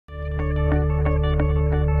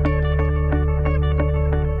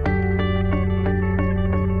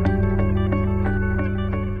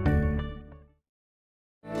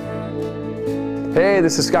Hey,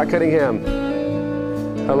 this is Scott Cunningham.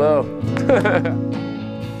 Hello.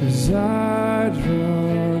 As I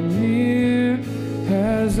draw near,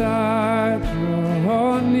 as I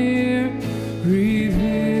draw near,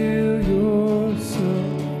 reveal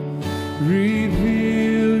yourself,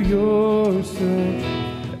 reveal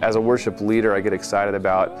yourself. As a worship leader, I get excited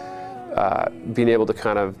about being able to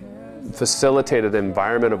kind of facilitate an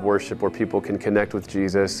environment of worship where people can connect with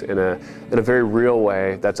Jesus in a very real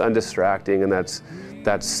way that's undistracting and that's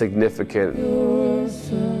significant.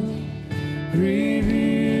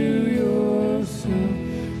 Reveal yourself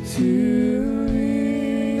to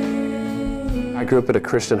me. I grew up at a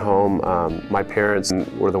Christian home. My parents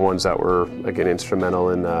were the ones that were, again, instrumental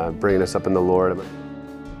in bringing us up in the Lord.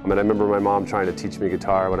 I remember my mom trying to teach me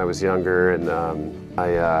guitar when I was younger, and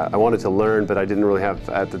I wanted to learn, but I didn't really have,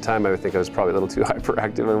 at the time I think I was probably a little too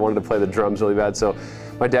hyperactive and wanted to play the drums really bad. So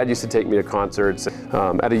my dad used to take me to concerts.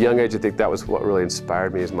 At a young age, I think that was what really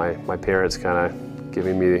inspired me, is my parents kind of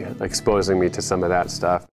exposing me to some of that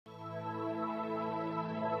stuff.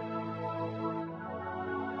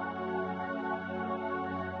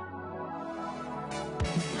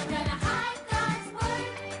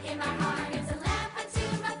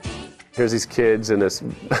 Here's these kids in this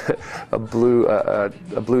a blue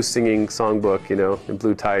singing songbook, you know, in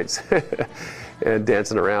blue tights, and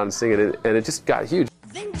dancing around and singing it, and it just got huge.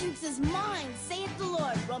 Vengeance is mine, saith the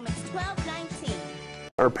Lord, Romans 12:19.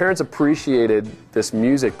 Our parents appreciated this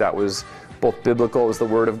music that was both biblical, it was the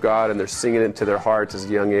Word of God, and they're singing it to their hearts as a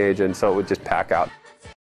young age, and so it would just pack out.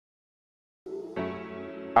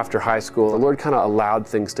 After high school, the Lord kind of allowed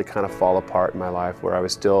things to kind of fall apart in my life, where I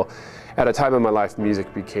was still, at a time in my life,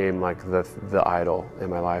 music became like the idol in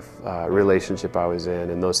my life, relationship I was in,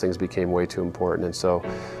 and those things became way too important. And so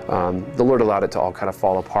the Lord allowed it to all kind of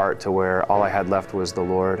fall apart to where all I had left was the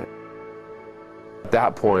Lord. At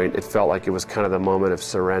that point, it felt like it was kind of the moment of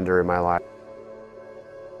surrender in my life.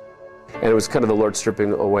 And it was kind of the Lord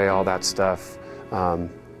stripping away all that stuff,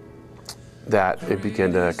 that it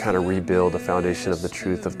began to kind of rebuild the foundation of the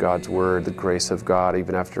truth of God's Word, the grace of God,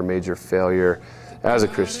 even after major failure. As a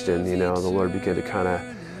Christian, you know, the Lord began to kind of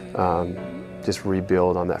just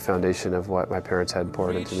rebuild on that foundation of what my parents had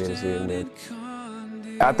poured into me as a young man.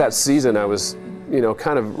 At that season, I was, you know,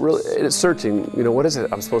 kind of really searching, you know, what is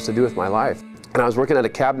it I'm supposed to do with my life? And I was working at a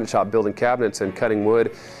cabinet shop, building cabinets and cutting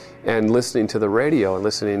wood, and listening to the radio and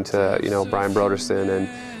listening to, you know, Brian Broderson and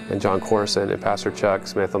John Corson and Pastor Chuck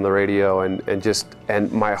Smith on the radio, and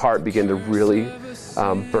my heart began to really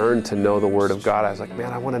burn to know the Word of God. I was like,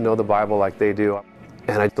 man, I want to know the Bible like they do.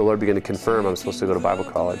 And the Lord began to confirm I'm supposed to go to Bible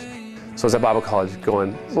college. So I was at Bible college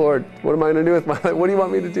going, Lord, what am I going to do with my life? What do you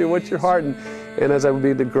want me to do? What's your heart? And as I would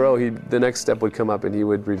begin to grow, the next step would come up, and He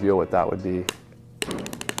would reveal what that would be.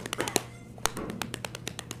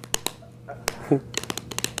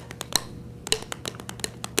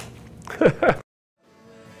 I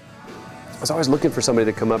was always looking for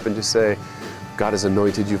somebody to come up and just say, God has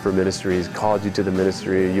anointed you for ministry, He's called you to the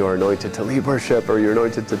ministry, you are anointed to lead worship, or you're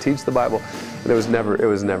anointed to teach the Bible. And it was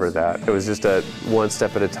never that. It was just a one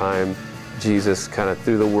step at a time. Jesus kind of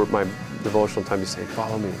through my devotional time, just saying,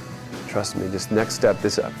 follow me, trust me, just next step,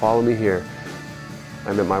 follow me here.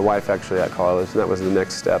 I met my wife actually at college, and that was the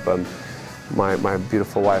next step. My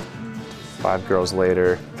beautiful wife, 5 girls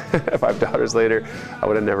later, 5 daughters later, I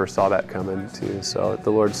would have never saw that coming too. So the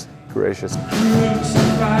Lord's gracious.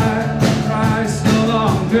 Crucified, Christ no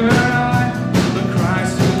longer I, but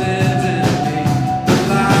Christ who lives in me. The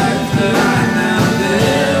life that I now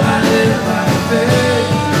live, I live by faith.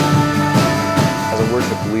 As a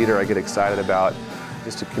worship leader, I get excited about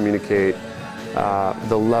just to communicate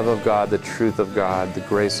the love of God, the truth of God, the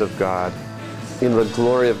grace of God, the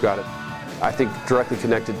glory of God. I think directly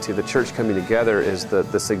connected to the church coming together is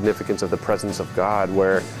the significance of the presence of God,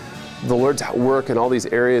 where the Lord's at work in all these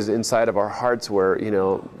areas inside of our hearts where,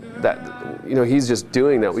 He's just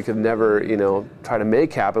doing that we could never, try to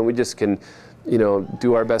make happen. We just can,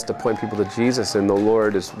 do our best to point people to Jesus, and the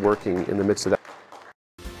Lord is working in the midst of that.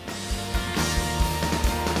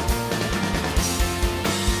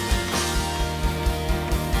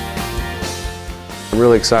 I'm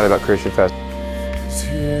really excited about Christian Fest.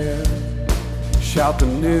 Shout the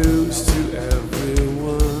news to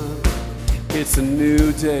everyone. It's a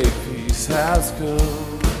new day, peace has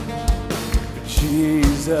come.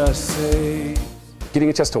 Jesus saves. Getting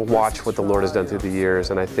a chance to watch what the Lord has done through the years,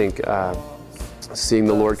 and I think seeing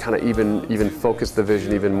the Lord kind of even focus the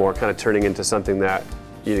vision even more, kind of turning into something that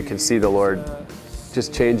you can see the Lord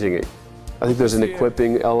just changing it. I think there's an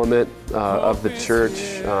equipping element of the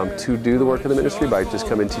church to do the work of the ministry by just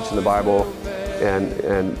coming and teaching the Bible, and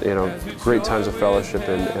great times of fellowship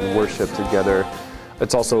and worship together.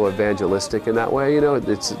 it's also evangelistic in that way. You know,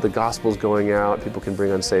 it's the gospel's going out. People can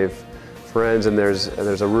bring unsaved friends, and there's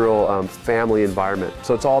a real family environment.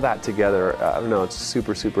 So it's all that together. I don't know. It's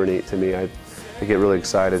super, super neat to me. I get really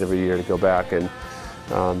excited every year to go back and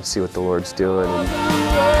see what the Lord's doing.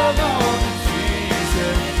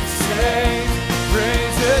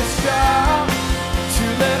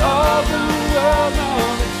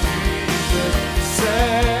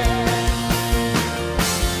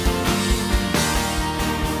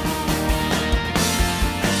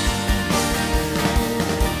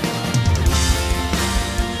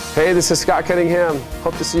 Hey, this is Scott Cunningham.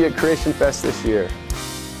 Hope to see you at Creation Fest this year.